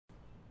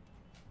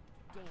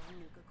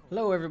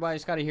Hello everybody,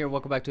 Scotty here.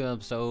 Welcome back to an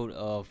episode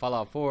of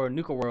Fallout 4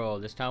 Nuka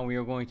World. This time we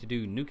are going to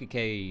do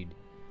Nuka-Cade.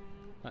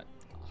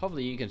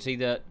 Hopefully you can see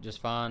that just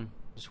fine.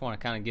 Just want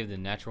to kind of give the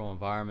natural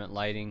environment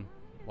lighting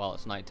while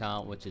it's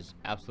nighttime, which is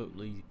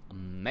absolutely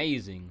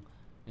amazing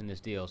in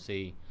this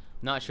DLC.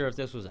 Not sure if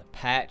this was a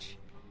patch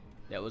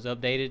that was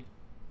updated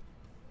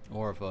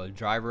or if a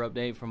driver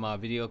update from my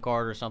video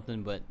card or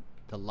something, but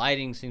the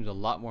lighting seems a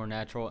lot more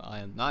natural. I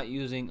am not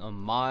using a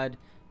mod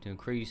to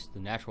increase the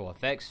natural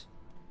effects.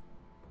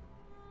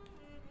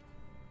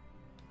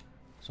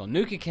 So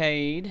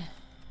Nuka-Cade,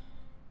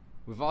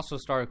 we've also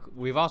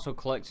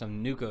collected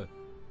some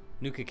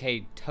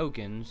Nuka-Cade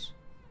tokens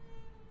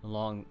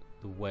along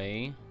the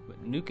way,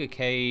 but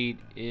Nuka-Cade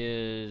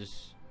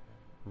is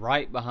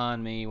right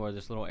behind me where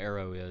this little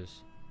arrow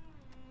is.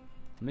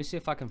 Let me see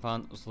if I can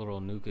find this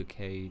little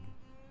Nuka-Cade.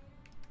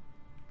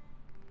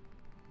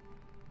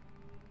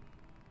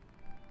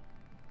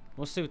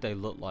 We'll see what they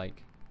look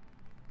like.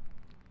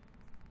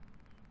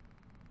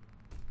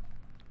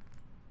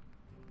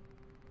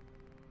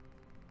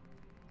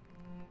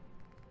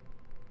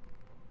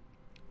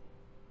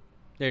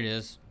 There it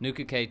is,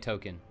 Nuka-Cade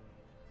token.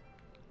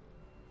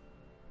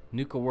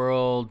 Nuka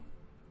World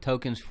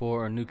tokens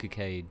for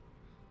Nuka-Cade.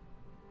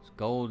 It's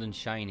gold and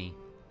shiny.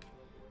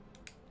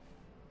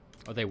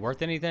 Are they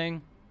worth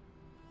anything?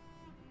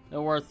 They're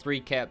worth 3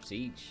 caps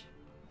each.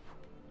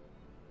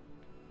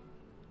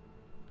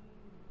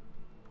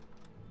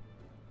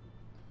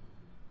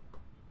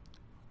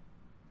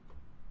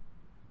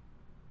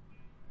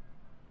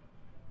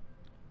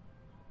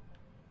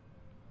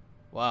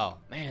 Wow,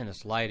 man,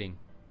 this lighting.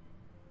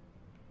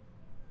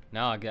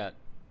 Now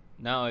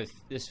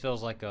this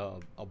feels like a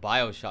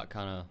BioShock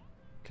kind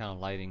of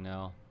lighting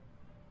now.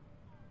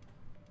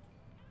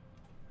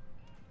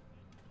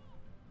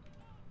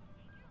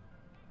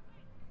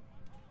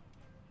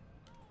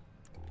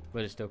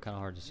 But it's still kind of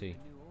hard to see.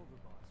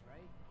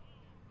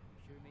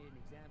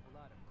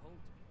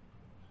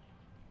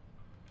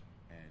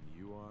 And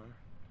you are?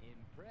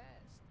 Impressed.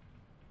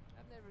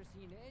 I've never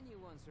seen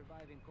anyone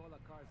surviving cola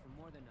cars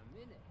for more than a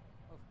minute.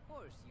 Of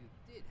course, you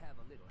did have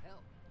a little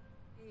help.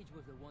 Age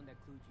was the one that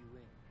clued you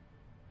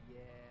in.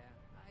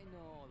 Yeah, I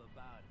know all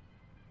about it.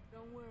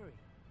 Don't worry.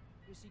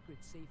 Your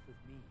secret's safe with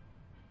me.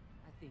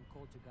 I think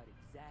Coulter got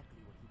exactly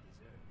what he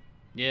deserved.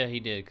 Yeah, he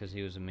did, because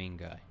he was a mean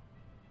guy.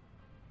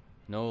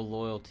 No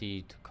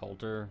loyalty to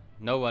Coulter.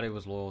 Nobody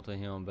was loyal to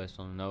him based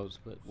on the notes,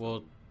 but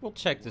we'll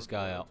check this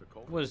guy out.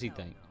 What does he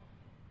think?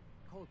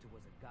 Coulter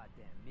was a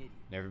goddamn idiot.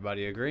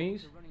 Everybody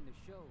agrees? Running the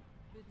show,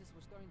 business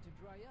was starting to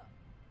dry up.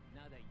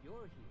 Now that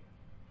you're here,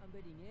 I'm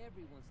betting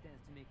everyone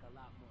stands to make a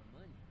lot more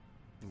money.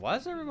 Why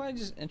is everybody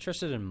just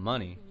interested in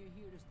money? You're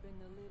here to spend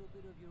a little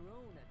bit of your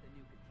own at the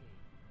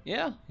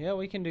Nuka-Cade. Yeah,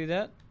 we can do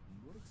that.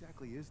 What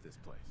exactly is this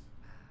place?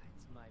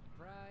 It's my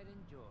pride and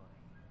joy.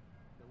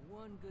 The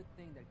one good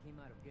thing that came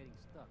out of getting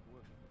stuck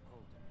working for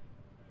Coulter.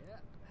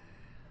 Yeah.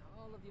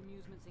 All of the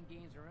amusements and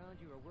games around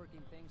you are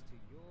working thanks to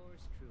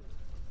yours truly.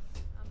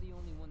 I'm the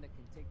only one that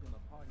can take them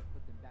apart and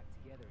put them back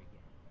together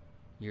again.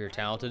 You're a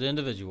talented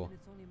individual.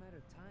 And it's only a matter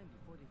of time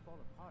before they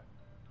fall apart.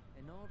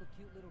 And all the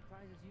cute little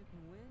prizes you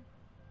can win?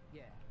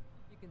 Yeah,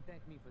 you can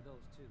thank me for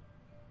those too.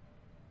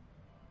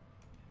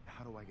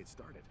 How do I get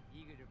started?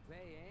 Eager to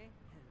play, eh?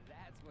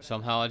 That's what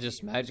Somehow I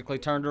just magically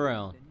turned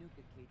around. The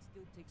Nuka-Cade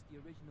still takes the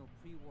original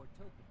pre-war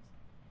tokens.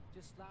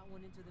 Just slot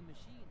one into the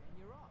machine and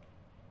you're off.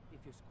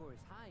 If your score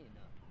is high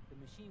enough, the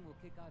machine will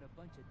kick out a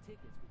bunch of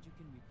tickets which you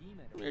can redeem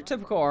at Your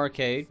typical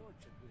arcade.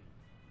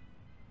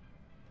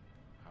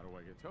 How do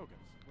I get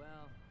tokens?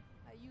 Well,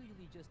 I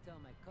usually just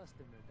tell my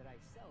customers that I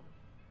sell them.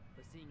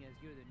 But seeing as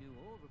you're the new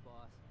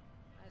overboss,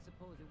 I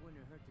suppose it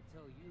wouldn't hurt to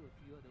tell you a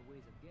few other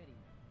ways of getting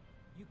them.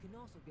 You can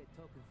also get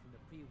tokens from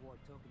the pre-war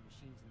token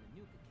machines in the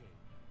Nuka-Cade,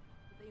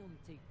 but they only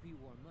take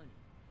pre-war money.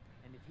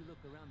 And if you look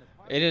around the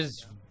park, It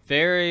is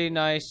very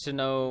nice to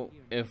know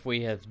if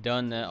we have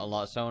done that a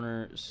lot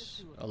sooner,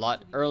 a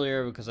lot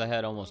earlier, because I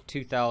had almost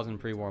 2,000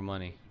 pre-war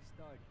money.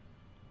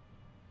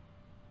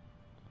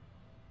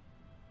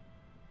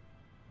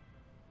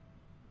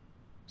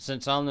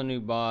 Since I'm the new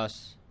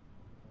boss,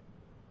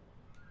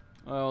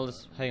 well,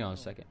 let's hang on a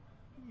second.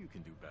 You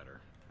can do better.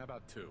 How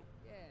about 2?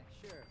 Yeah,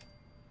 sure.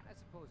 I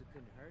suppose it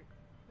couldn't hurt.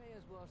 May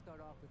as well start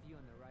off with you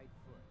on the right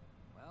foot.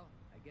 Well,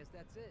 I guess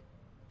that's it.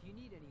 If you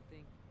need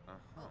anything,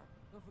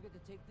 don't forget to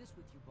take this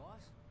with you,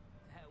 boss.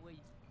 That way.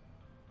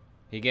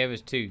 He gave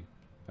us 2.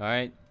 All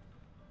right.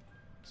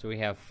 So we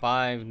have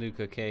 5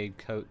 Nuka-Cade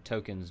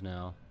tokens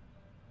now.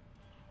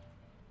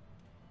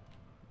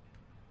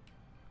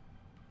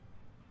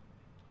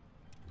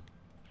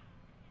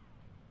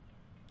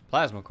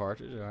 Plasma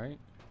cartridge, all right.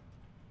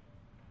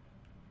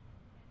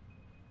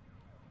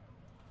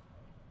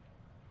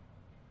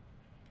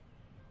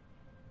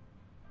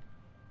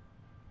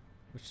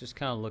 Let's just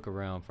kind of look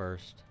around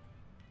first.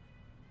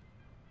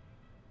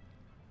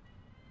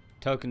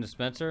 Token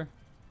dispenser.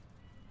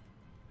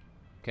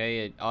 Okay,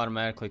 it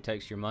automatically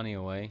takes your money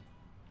away.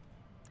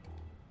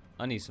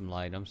 I need some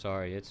light. I'm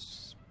sorry.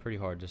 It's pretty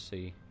hard to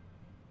see.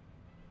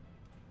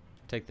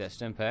 Take that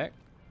stim pack.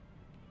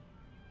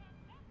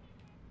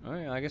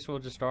 Alright, I guess we'll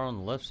just start on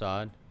the left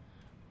side.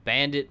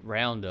 Bandit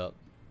Roundup.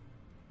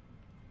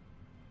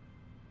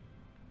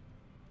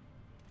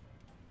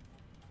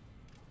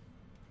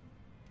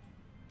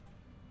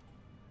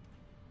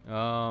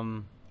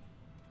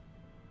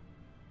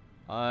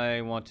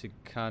 I want to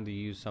kind of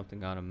use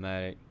something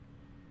automatic.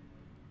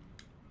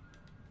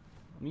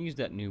 I'm gonna use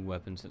that new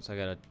weapon since I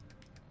got a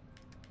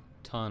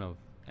ton of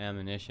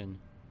ammunition.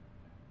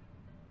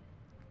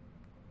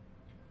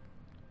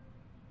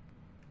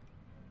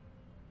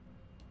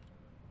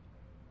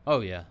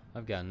 Oh yeah,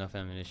 I've got enough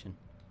ammunition.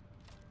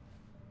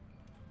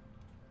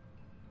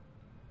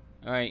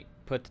 Alright,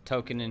 put the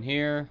token in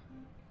here.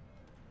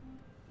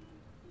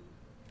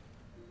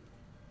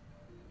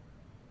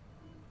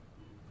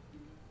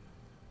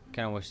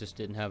 Kinda wish this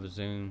didn't have a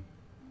zoom.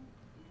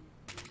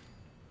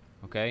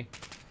 Okay.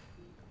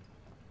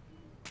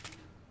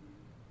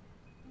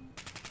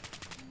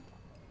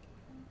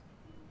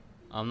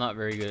 I'm not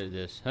very good at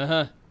this.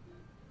 Haha.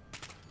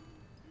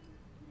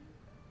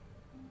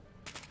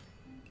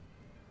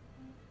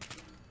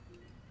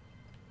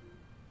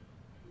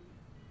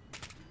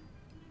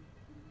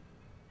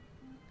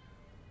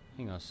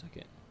 Hang on a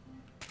second.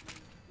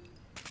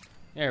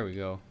 There we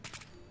go.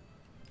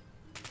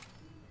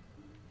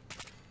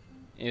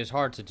 It was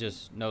hard to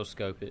just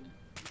no-scope it.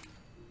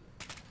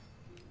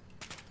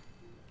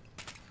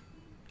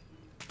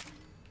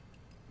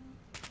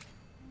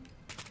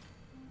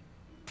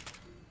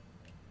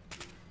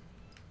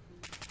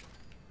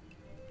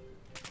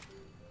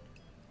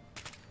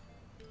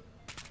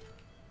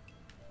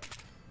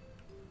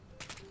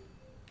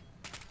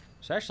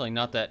 It's actually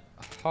not that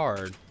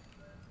hard.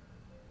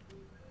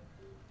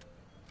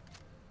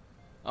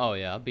 Oh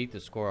yeah, I beat the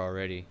score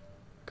already.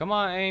 Come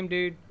on, aim,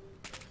 dude.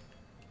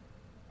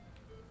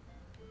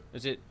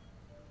 Is it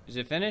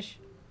finished?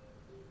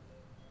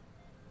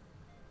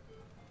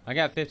 I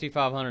got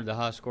 5,500. The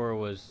high score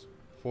was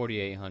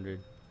 4,800.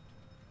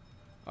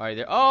 All right,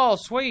 there. Oh,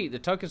 sweet. The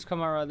tokens come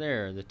out right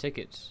there. The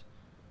tickets.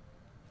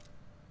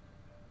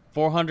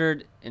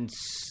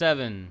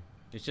 407.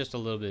 It's just a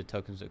little bit of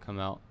tokens that come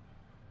out.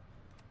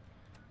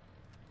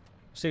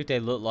 See what they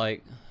look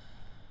like.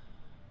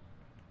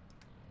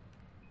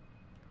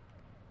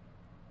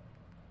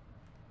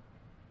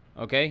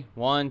 Okay,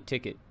 1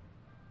 ticket.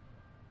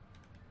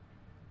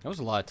 That was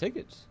a lot of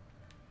tickets,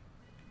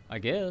 I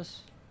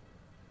guess.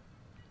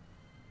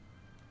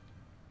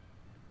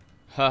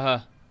 Haha.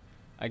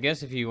 I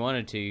guess if you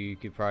wanted to, you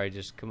could probably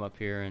just come up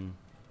here and...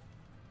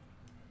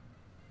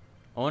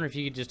 I wonder if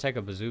you could just take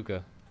a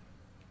bazooka.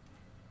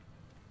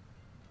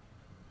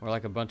 Or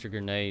like a bunch of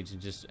grenades and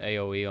just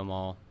AoE them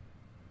all.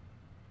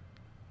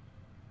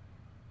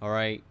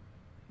 Alright.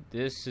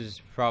 This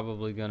is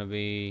probably gonna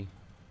be...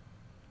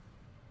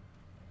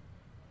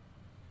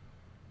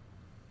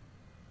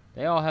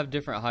 They all have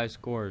different high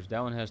scores.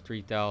 That one has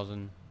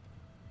 3,000.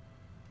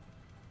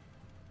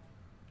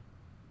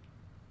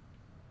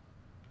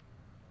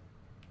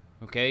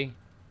 Okay.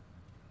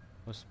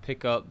 Let's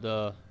pick up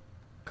the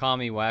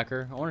Commie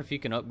Whacker. I wonder if you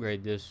can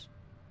upgrade this.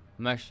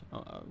 I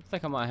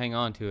think I might hang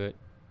on to it.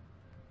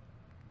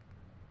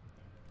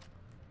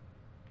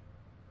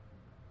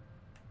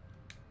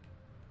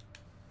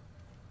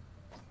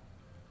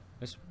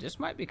 This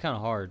might be kind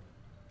of hard.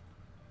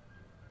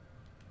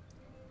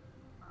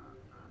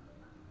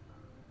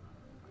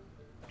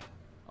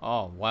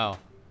 Oh, wow.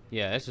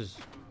 Yeah, this is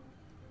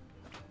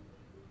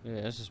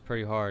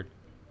pretty hard.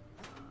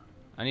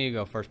 I need to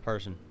go first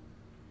person.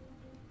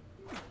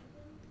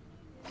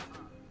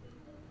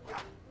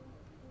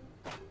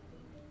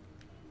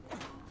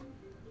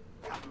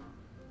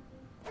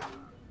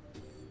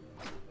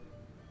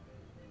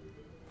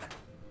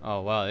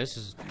 Oh, wow. This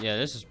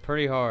is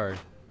pretty hard.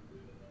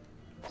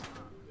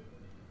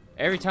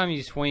 Every time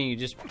you swing, you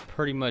just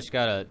pretty much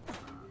gotta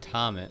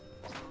time it.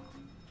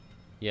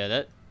 Yeah,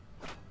 that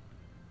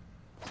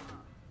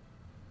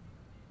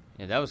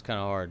was kind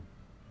of hard.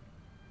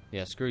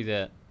 Yeah, screw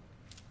that.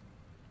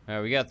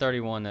 Alright, we got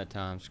 31 that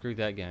time. Screw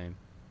that game.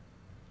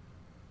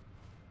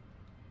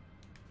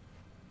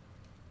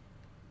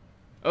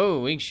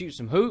 Oh, we can shoot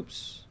some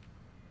hoops.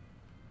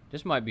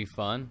 This might be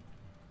fun.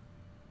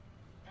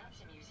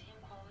 That's a museum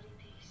quality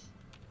piece.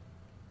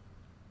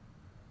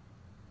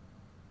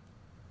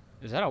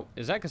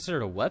 Is that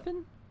considered a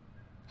weapon?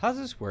 How does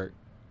this work?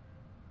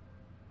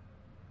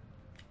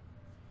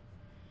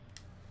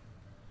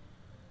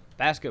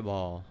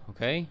 Basketball,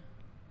 okay.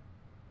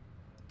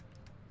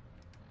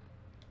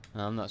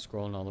 No, I'm not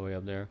scrolling all the way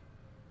up there.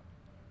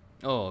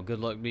 Oh, good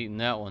luck beating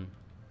that one.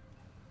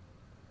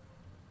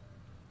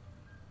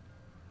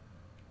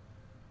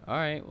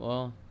 Alright,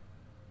 well.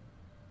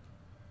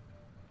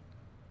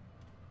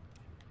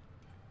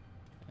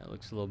 That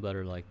looks a little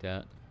better like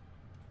that.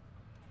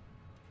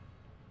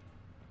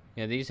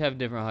 Yeah, these have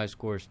different high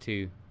scores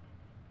too.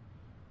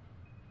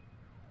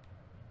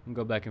 I'm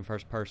gonna go back in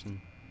first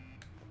person.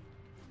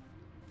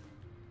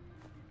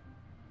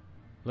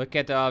 Look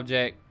at the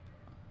object.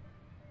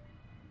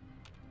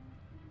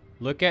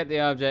 Look at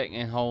the object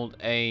and hold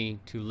A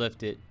to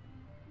lift it.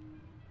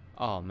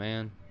 Oh,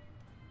 man.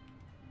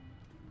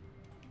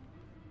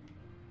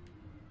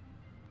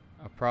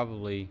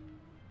 probably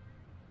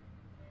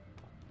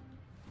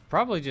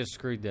just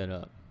screwed that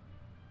up.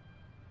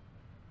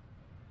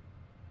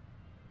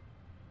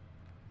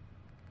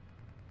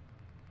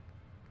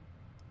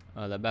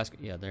 That basket,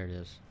 yeah, there it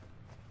is.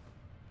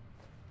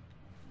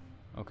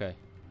 Okay.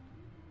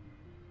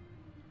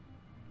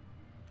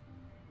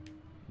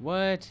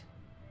 What?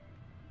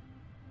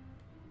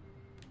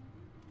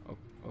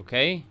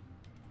 Okay.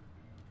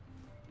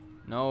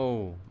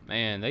 No,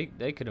 man,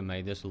 they could have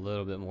made this a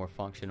little bit more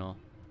functional.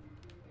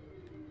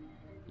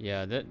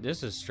 Yeah,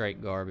 this is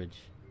straight garbage.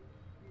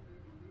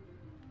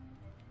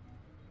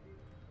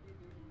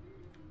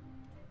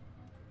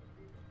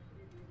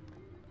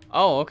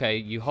 Oh, okay.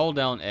 You hold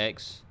down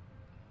X.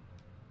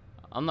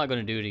 I'm not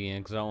gonna do it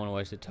again because I don't want to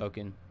waste a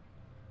token.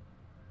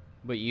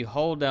 But you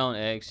hold down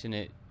X and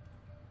it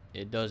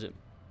does it.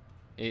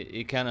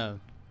 It kind of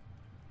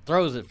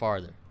throws it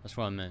farther. That's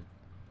what I meant.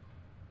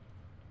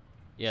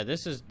 Yeah,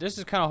 this is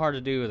kind of hard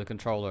to do with a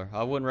controller.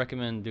 I wouldn't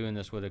recommend doing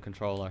this with a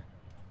controller.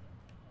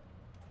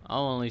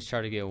 I'll at least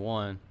try to get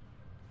one.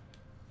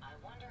 I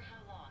wonder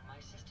how long my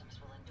systems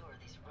will endure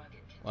these rugged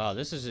conditions. Wow,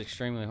 this is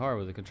extremely hard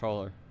with a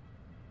controller.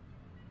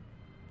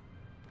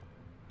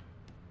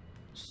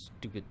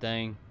 Stupid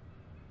thing.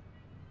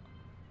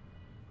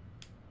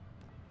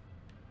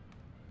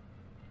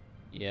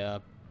 Yeah,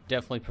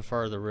 definitely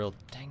prefer the real.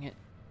 Dang it.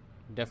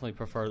 Definitely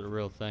prefer the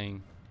real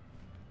thing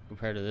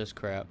compared to this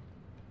crap.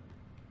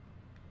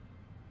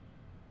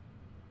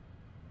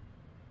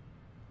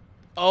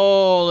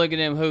 Oh, look at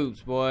them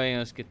hoops, boy.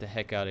 Let's get the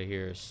heck out of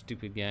here.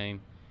 Stupid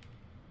game.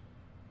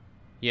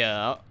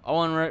 Yeah, I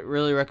wouldn't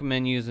really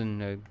recommend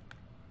using a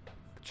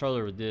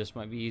controller with this.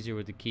 Might be easier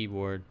with the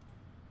keyboard.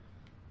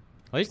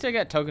 At least they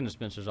got token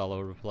dispensers all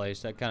over the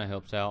place. That kind of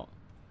helps out.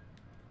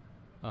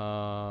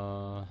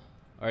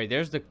 Alright,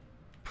 there's the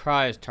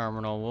prize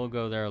terminal. We'll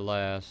go there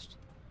last.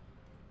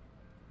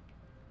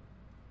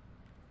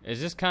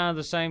 Is this kind of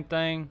the same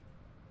thing?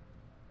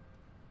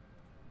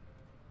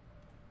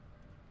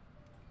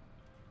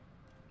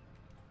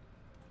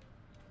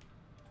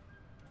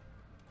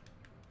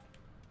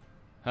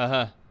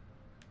 Haha.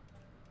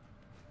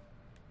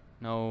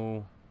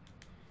 No.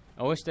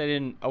 I wish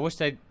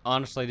they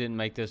honestly didn't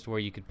make this where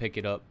you could pick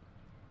it up.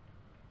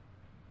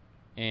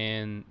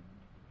 And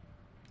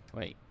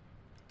wait.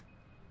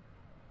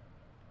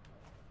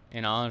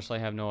 And I honestly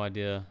have no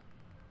idea.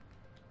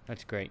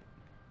 That's great.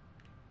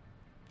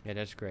 Yeah,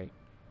 that's great.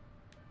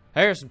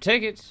 Here's some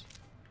tickets.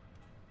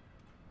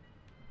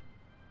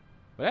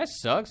 Well, that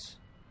sucks.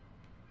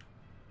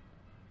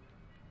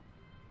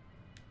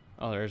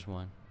 Oh, there's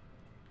one.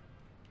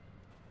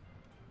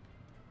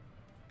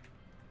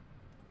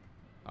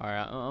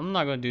 Alright, I'm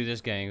not going to do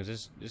this game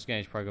because this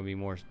game is probably going to be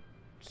more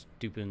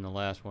stupid than the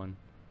last one.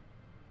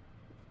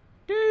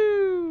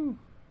 Doo!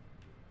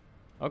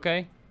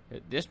 Okay.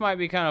 This might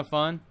be kind of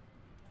fun.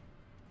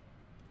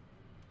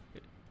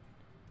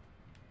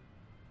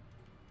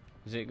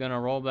 Is it going to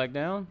roll back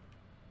down?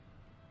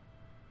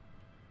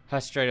 I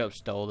straight up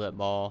stole that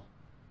ball.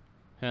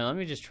 Hey, let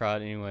me just try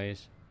it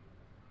anyways.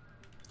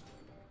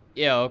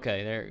 Yeah,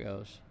 okay, there it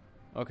goes.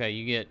 Okay,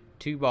 you get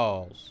 2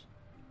 balls.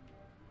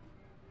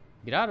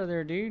 Get out of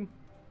there, dude.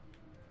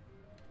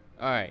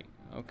 Alright,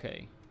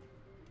 okay.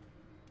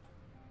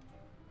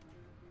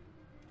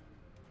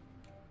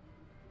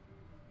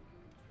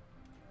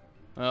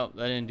 Well,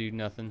 that didn't do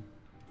nothing.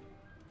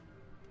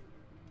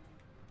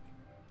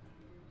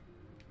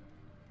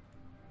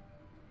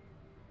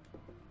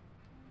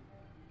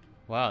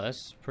 Wow,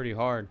 that's pretty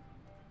hard.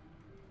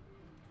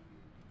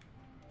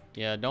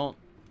 Yeah, don't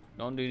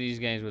do these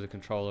games with a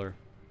controller.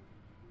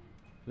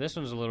 This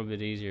one's a little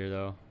bit easier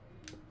though.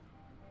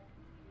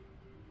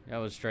 That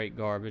was straight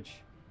garbage.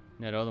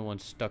 That other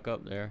one's stuck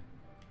up there.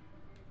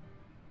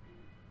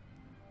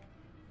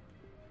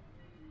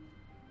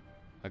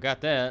 I got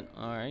that.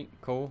 Alright,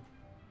 cool.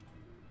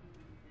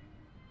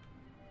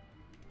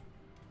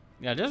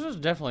 Yeah, this was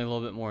definitely a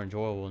little bit more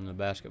enjoyable than the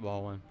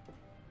basketball one.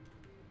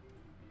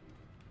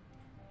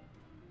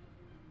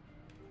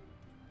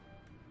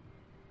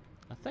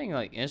 I think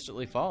like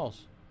instantly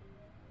falls.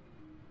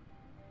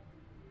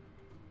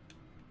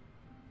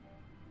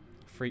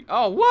 Free.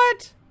 Oh,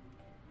 what?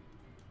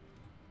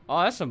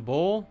 Oh, that's some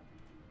bull.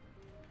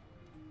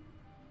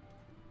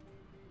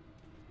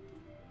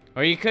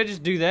 Or you could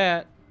just do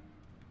that.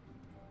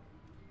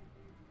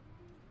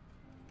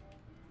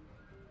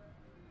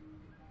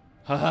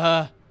 Ha ha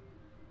ha.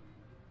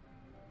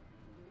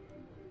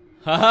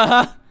 Ha ha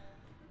ha.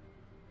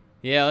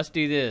 Yeah, let's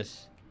do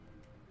this.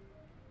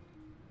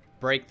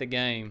 Break the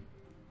game.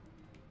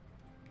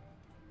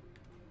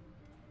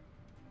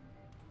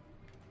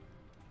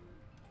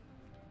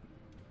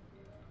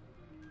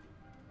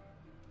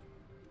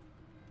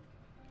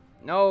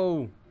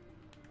 No.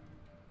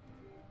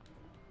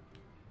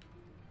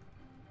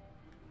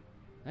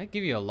 That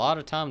give you a lot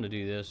of time to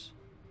do this.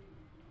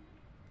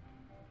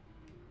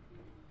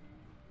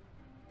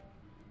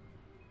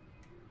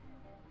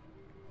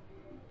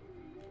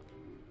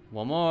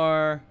 One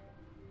more.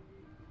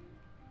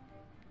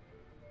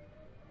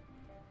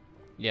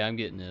 Yeah, I'm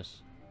getting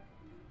this.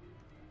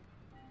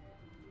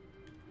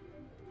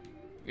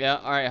 Yeah,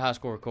 alright, high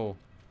score, cool.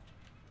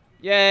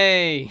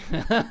 Yay!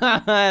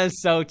 That's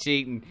so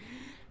cheating.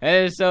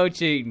 That is so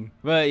cheating.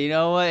 But you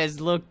know what? As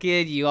a little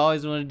kid, you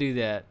always want to do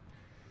that.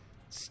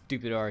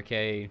 Stupid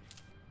arcade.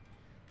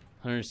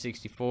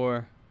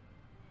 164.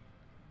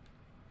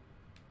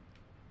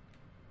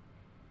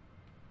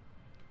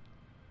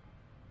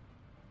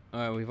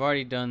 Alright, we've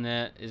already done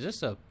that. Is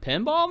this a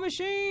pinball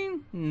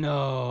machine?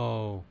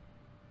 No.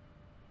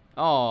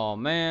 Oh,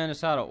 man,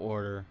 it's out of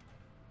order.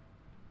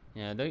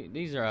 Yeah,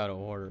 these are out of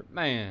order.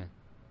 Man.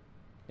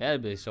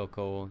 That'd be so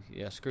cool.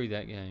 Yeah, screw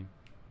that game.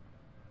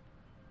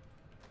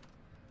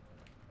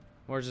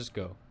 Where's this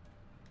go?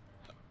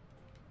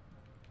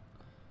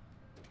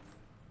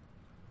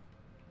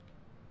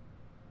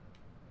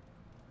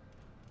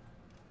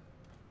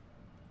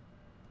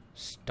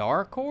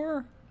 Star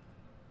Core?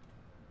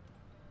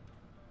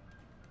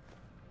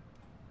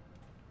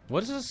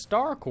 What is a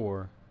Star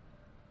Core?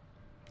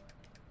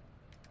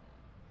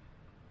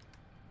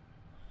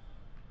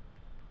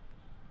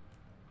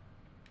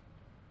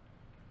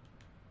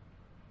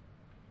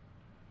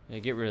 Yeah,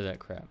 get rid of that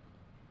crap.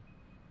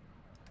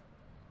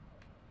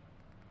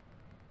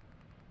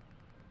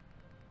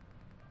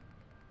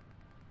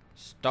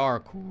 Star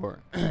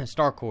Core.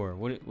 Star Core.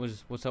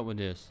 What's up with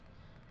this?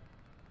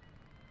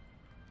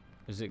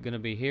 Is it gonna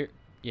be here?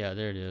 Yeah,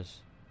 there it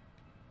is.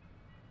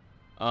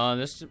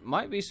 This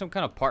might be some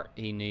kind of part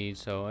he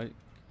needs, so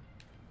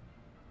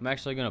I'm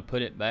actually gonna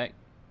put it back.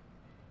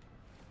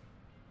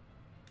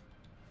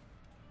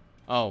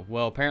 Oh,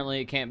 well, apparently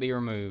it can't be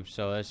removed,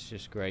 so that's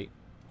just great.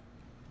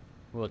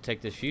 We'll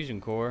take this fusion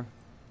core.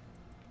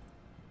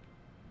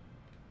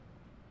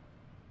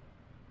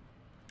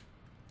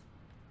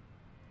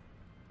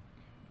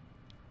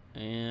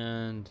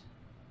 And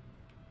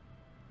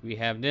we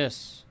have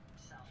this.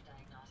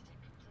 Self-diagnostic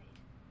complete.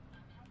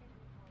 I'm happy to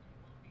report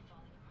it won't be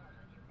falling apart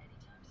on you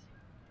anytime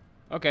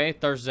soon. Okay,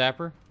 thirst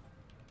zapper.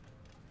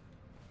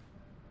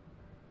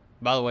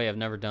 By the way, I've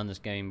never done this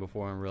game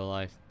before in real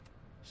life,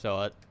 so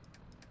I'm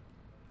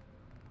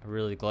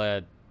really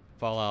glad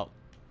Fallout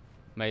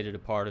made it a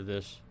part of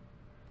this.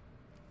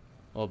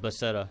 Well,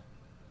 Bethesda.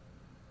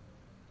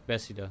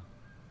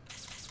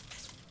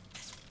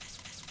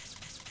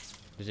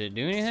 Does it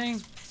do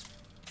anything?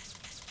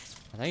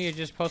 I think you're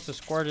just supposed to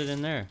squirt it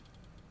in there.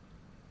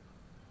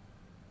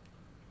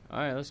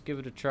 Alright, let's give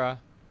it a try.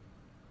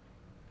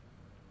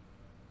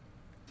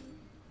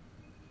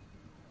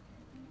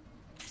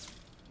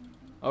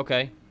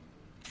 Okay.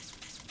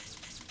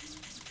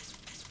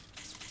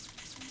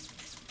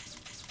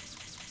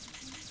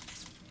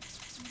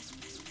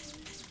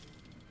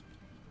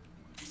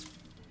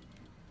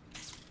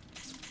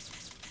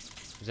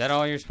 Is that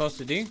all you're supposed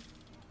to do?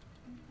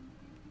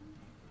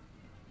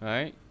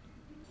 Alright.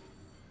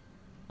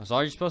 That's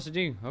all you're supposed to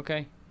do.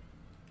 Okay.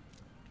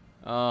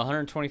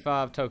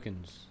 125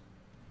 tokens.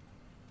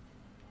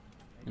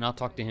 And I'll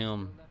talk to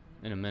him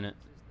in a minute.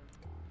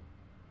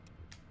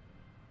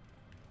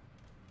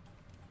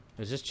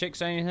 Does this chick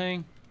say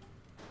anything?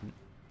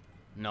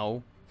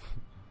 No.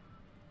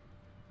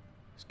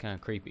 It's kind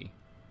of creepy.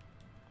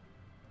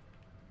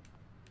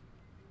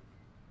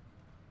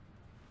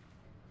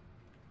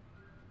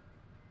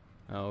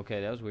 Oh,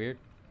 okay, that was weird.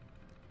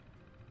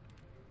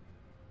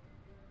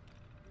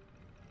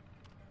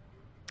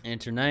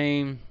 Enter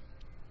name.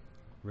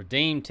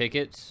 Redeem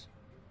tickets.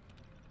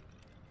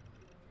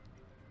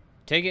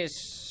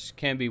 Tickets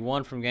can be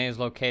won from games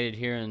located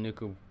here in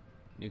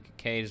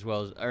Nuka-Cade as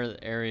well as other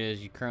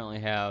areas you currently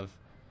have.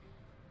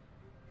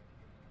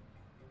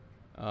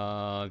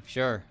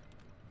 Sure.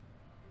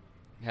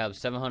 You have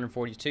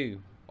 742.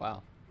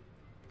 Wow.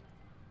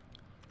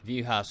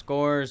 View high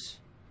scores.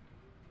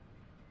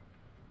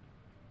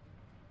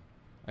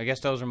 I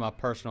guess those are my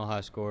personal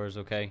high scores,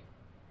 okay?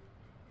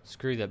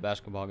 Screw that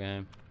basketball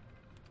game.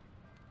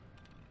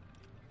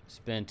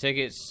 Spin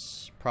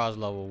tickets. Prize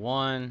level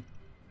 1.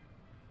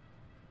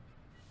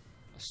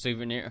 A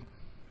souvenir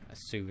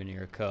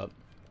cup.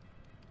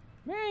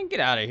 Man, get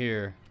out of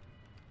here.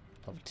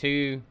 Level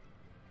 2.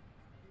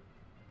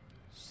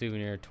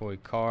 Souvenir toy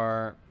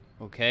car.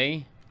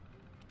 Okay.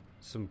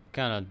 Some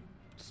kind of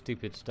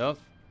stupid stuff.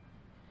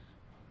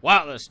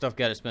 Wow, that stuff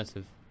got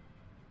expensive.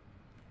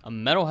 A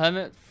metal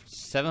helmet,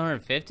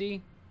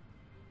 750.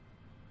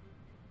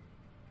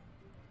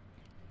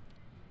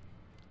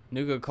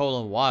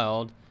 Nuka-Cola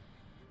Wild,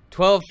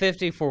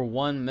 1250 for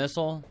one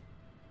missile.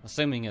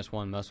 Assuming it's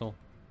one missile.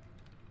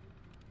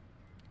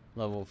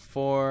 Level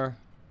 4.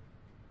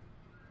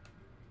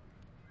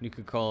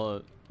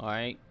 Nuka-Cola,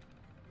 alright.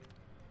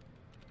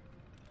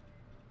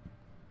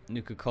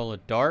 Nuka-Cola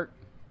Dart.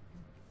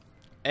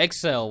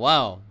 Excel,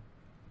 wow.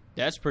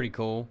 That's pretty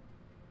cool.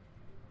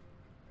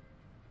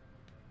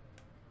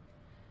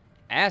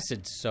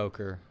 Acid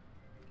Soaker.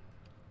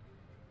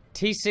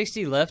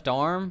 T60 left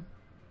arm.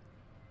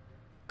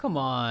 Come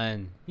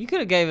on. You could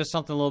have gave us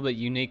something a little bit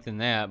unique than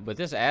that, but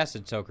this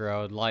Acid Soaker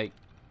I would like.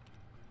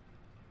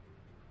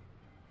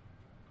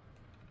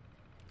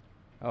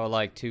 I would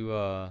like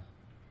to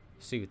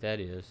see what that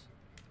is.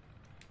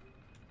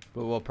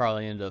 But we'll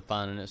probably end up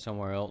finding it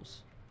somewhere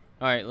else.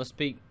 Alright, let's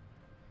speak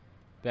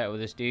back with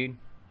this dude.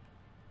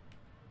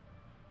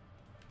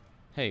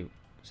 Hey,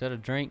 is that a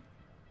drink?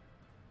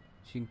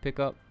 So you can pick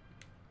up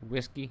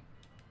whiskey.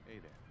 Hey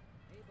there.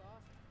 Hey,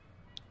 boss.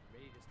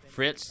 Ready to spend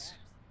Fritz, some caps?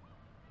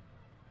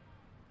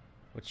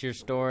 what's your So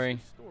story?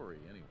 what's your story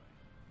anyway?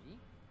 Me?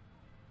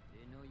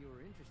 Didn't know you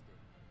were interested.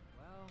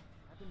 Well,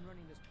 I've been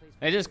running this place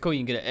It is for cool you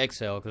years. can get an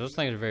XL, because those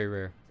things are very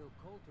rare. Till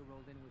Coulter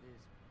rolled in with his,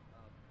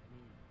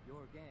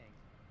 your gang.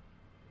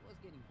 It was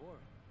getting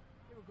boring.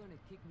 They were going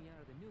to kick me out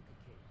of the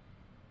Nuka-Cade.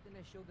 Then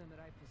I showed them that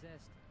I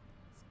possessed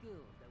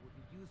skills that would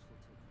be useful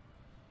to them.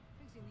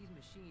 Fixing these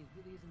machines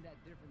really isn't that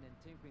different than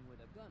tinkering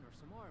with a gun or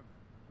some armor.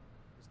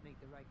 Just make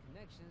the right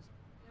connections,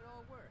 and it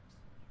all works.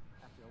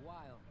 After a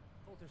while,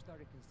 Coulter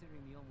started considering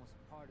me almost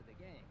part of the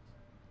gangs.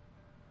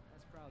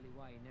 That's probably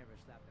why he never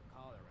slapped a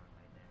collar around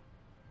my neck.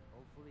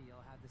 Hopefully,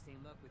 I'll have the same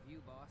luck with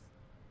you, boss.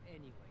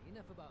 Anyway,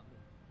 enough about me.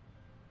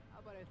 How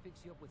about I fix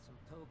you up with some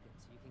tokens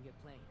so you can get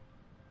playing?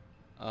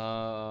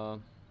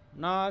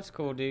 Nah, it's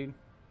cool, dude.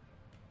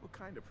 What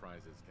kind of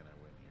prizes can I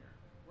win here?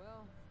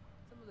 Well,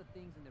 some of the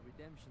things in the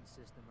redemption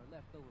system are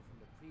left over from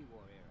the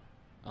pre-war era.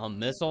 A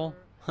missile?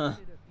 However, I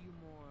Huh. added a few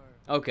more,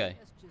 Okay.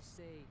 let's just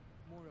say,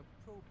 more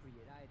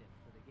appropriate items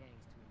for the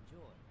gangs to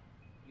enjoy.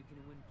 You can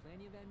win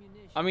plenty of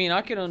ammunition. I mean,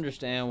 I could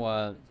understand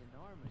why weapons and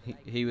armor that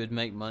I he would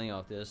make money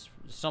off this.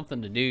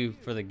 Something to do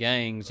for the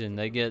gangs, and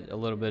they get a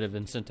little bit of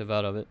incentive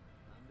out of it.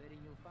 I'm betting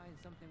you'll find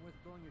something worth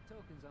throwing your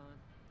tokens on.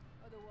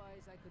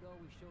 Otherwise, I could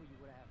always show you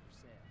what I have for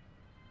sale.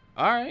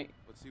 Alright.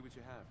 Let's see what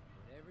you have.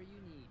 Whatever you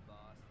need,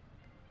 boss.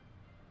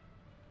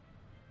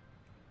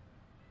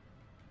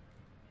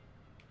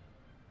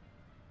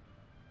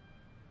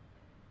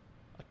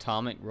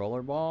 Atomic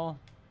rollerball?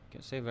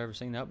 Can't say I've ever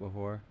seen that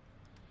before.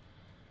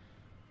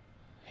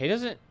 He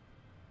doesn't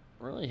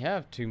really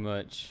have too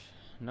much.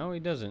 No, he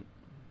doesn't.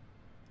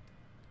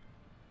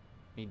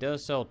 He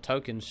does sell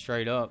tokens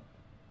straight up.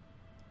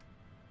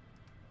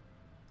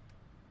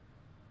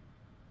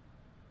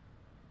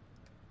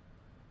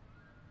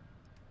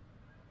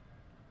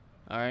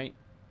 Alright.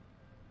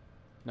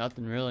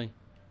 Nothing really.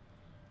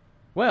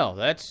 Well,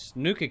 that's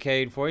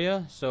Nuka-Cade for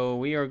you. So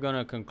we are going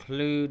to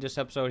conclude this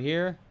episode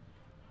here.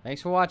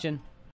 Thanks for watching.